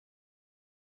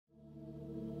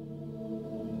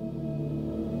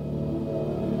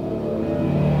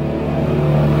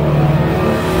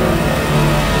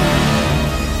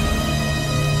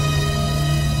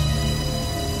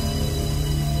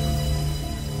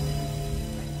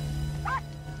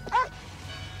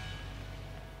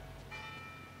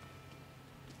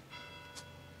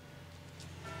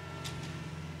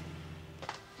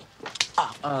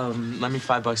Let me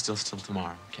 $5 till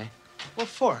tomorrow, okay? What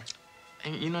for?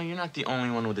 And you know, you're not the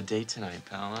only one with a date tonight,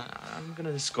 pal. I'm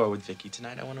gonna score with Vicky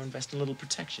tonight. I want to invest in a little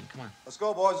protection. Come on. Let's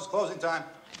go, boys. It's closing time.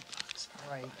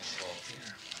 All right.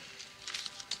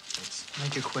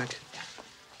 Make it quick.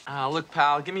 Look,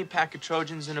 pal, give me a pack of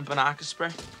Trojans and a Banaka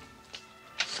spray.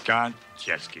 Scott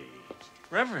Jeski.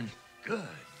 Reverend. Good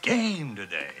game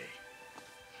today.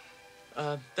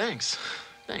 Thanks.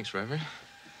 Thanks, Reverend.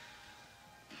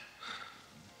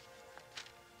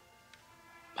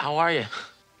 How are you?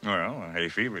 Well, hay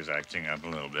fever's acting up a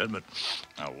little bit, but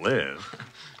I'll live.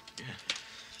 Yeah.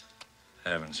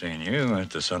 Haven't seen you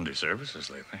at the Sunday services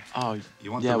lately. Oh,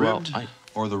 You want yeah, the ribbed well,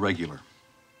 or the regular?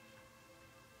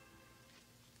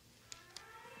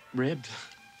 Ribbed,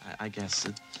 I guess.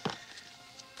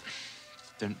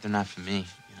 They're not for me,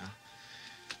 you know.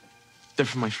 They're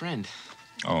for my friend.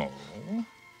 Oh?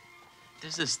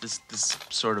 There's this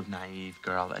sort of naive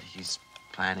girl that he's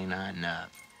planning on,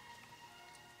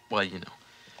 well, you know.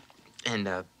 And,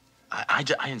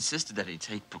 I insisted that he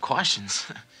take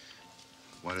precautions.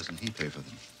 Why doesn't he pay for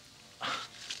them?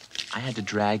 I had to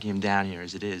drag him down here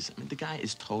as it is. I mean, the guy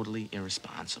is totally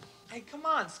irresponsible. Hey, come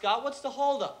on, Scott. What's the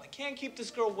holdup? I can't keep this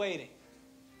girl waiting.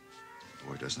 The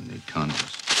boy doesn't need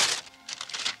condoms.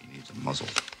 He needs a muzzle.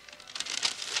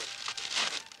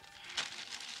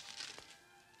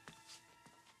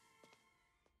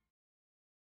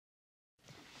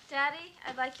 Daddy,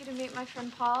 I'd like you to meet my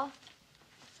friend Paul.